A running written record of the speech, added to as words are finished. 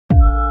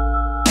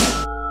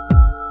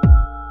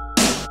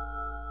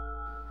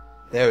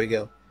There we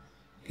go.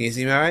 Can you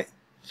see me alright?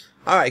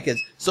 Alright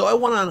kids, so I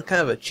went on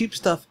kind of a cheap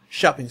stuff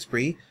shopping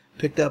spree.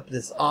 Picked up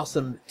this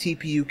awesome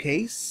TPU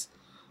case.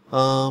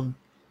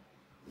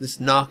 This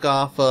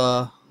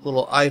knockoff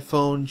little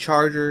iPhone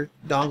charger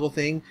dongle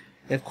thing.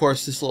 And of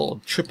course this little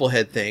triple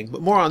head thing.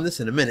 But more on this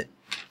in a minute.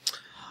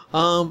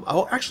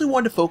 I actually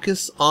wanted to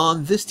focus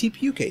on this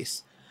TPU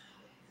case.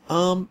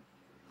 An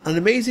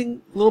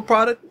amazing little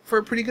product for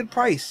a pretty good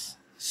price.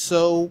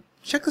 So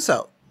check this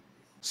out.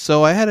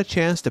 So I had a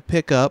chance to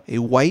pick up a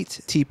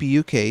white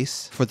TPU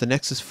case for the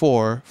Nexus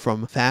 4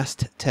 from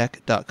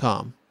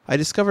fasttech.com. I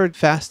discovered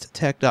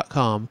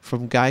fasttech.com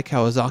from Guy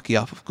Kawasaki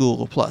off of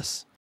Google+.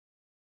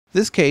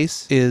 This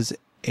case is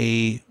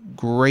a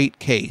great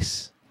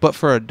case, but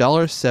for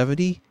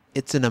 $1.70,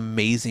 it's an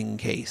amazing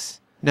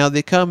case. Now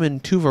they come in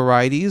two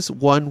varieties,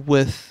 one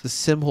with the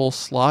SIM hole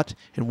slot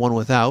and one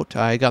without.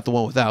 I got the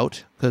one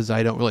without because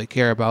I don't really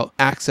care about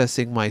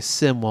accessing my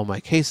SIM while my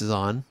case is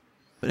on.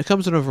 But it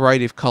comes in a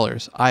variety of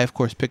colors. I of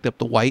course picked up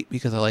the white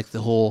because I like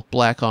the whole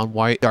black on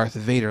white Darth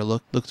Vader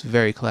look. Looks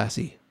very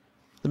classy.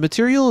 The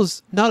material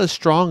is not as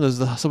strong as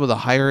some of the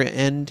higher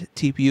end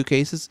TPU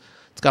cases.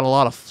 It's got a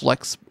lot of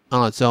flex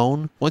on its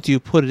own. Once you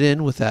put it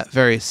in with that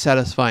very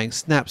satisfying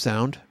snap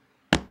sound,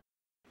 it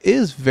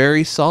is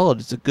very solid.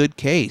 It's a good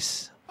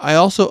case. I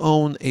also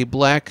own a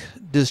black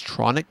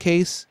Distronic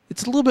case.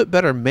 It's a little bit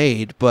better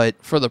made, but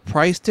for the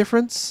price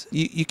difference,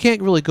 you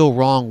can't really go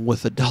wrong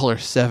with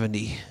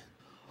 $1.70.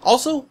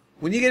 Also,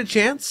 when you get a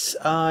chance,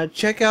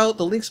 check out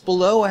the links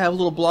below. I have a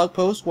little blog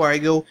post where I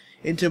go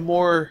into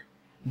more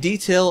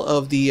detail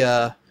of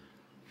the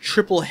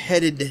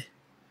triple-headed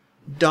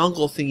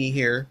dongle thingy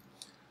here,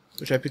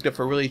 which I picked up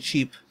for really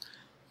cheap.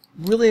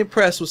 Really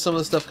impressed with some of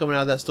the stuff coming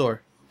out of that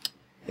store.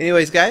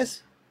 Anyways,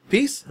 guys,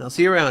 peace, and I'll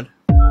see you around.